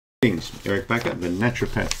Greetings, Eric Bakker, the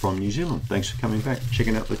Naturopath from New Zealand. Thanks for coming back,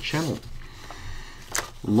 checking out the channel.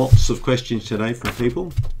 Lots of questions today from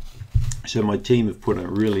people. So my team have put a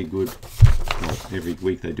really good, well, every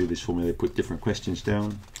week they do this for me, they put different questions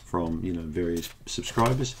down from various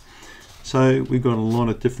subscribers. So we've got a lot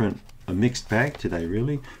of different, a mixed bag today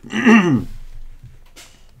really.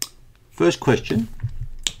 First question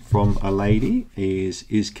from a lady is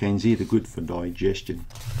CanXida good for digestion?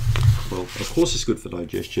 Well, of course it's good for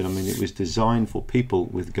digestion. I mean, it was designed for people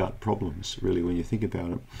with gut problems, really, when you think about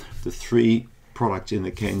it. The three products in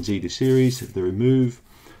the CanXida series, the Remove,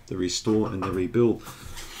 the Restore, and the Rebuild.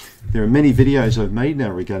 There are many videos I've made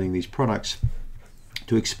now regarding these products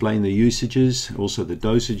to explain the usages, also the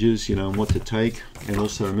dosages, and what to take. And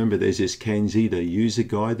also remember, there's this CanXida user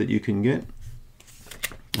guide that you can get.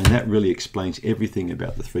 And that really explains everything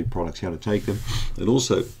about the three products, how to take them. And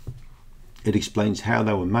also, it explains how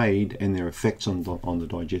they were made and their effects on the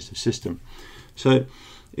digestive system. So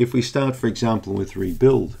if we start, for example, with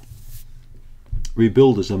Rebuild.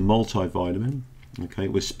 Rebuild is a multivitamin. Okay,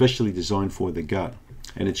 it was specially designed for the gut,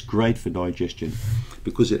 and it's great for digestion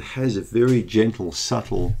because it has a very gentle,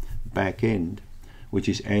 subtle back end, which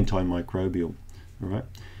is antimicrobial. All right,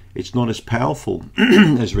 it's not as powerful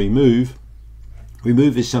as Remove.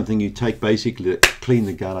 Remove is something you take basically to clean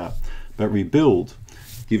the gut up, but Rebuild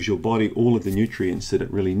gives your body all of the nutrients that it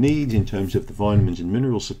really needs in terms of the vitamins and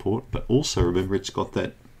mineral support, but also remember it's got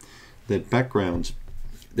that background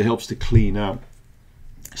that helps to clean up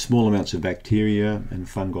small amounts of bacteria and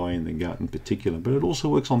fungi in the gut in particular, but it also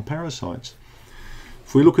works on parasites.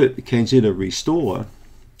 If we look at the CanXida Restore,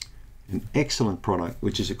 an excellent product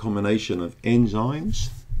which is a combination of enzymes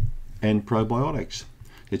and probiotics.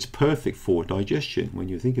 It's perfect for digestion when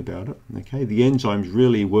you think about it. Okay, the enzymes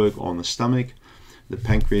really work on the stomach, the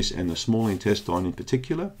pancreas, and the small intestine in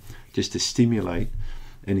particular, just to stimulate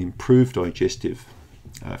and improve digestive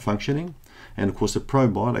functioning. And of course the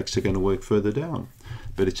probiotics are going to work further down.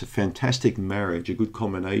 But it's a fantastic marriage, a good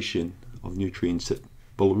combination of nutrients that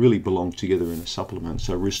really belong together in a supplement.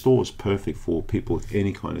 So Restore is perfect for people with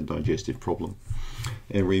any kind of digestive problem.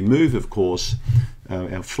 And Remove, of course,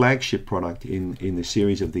 our flagship product in the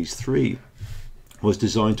series of these three, was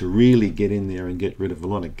designed to really get in there and get rid of a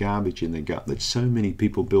lot of garbage in the gut that so many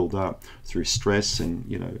people build up through stress and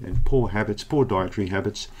and poor habits, poor dietary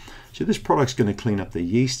habits. So this product's going to clean up the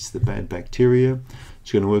yeasts, the bad bacteria.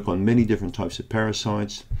 It's going to work on many different types of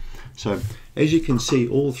parasites. So as you can see,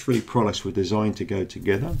 all three products were designed to go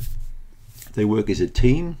together. They work as a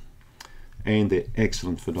team and they're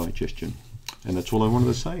excellent for digestion. And that's all I wanted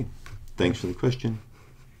to say. Thanks for the question.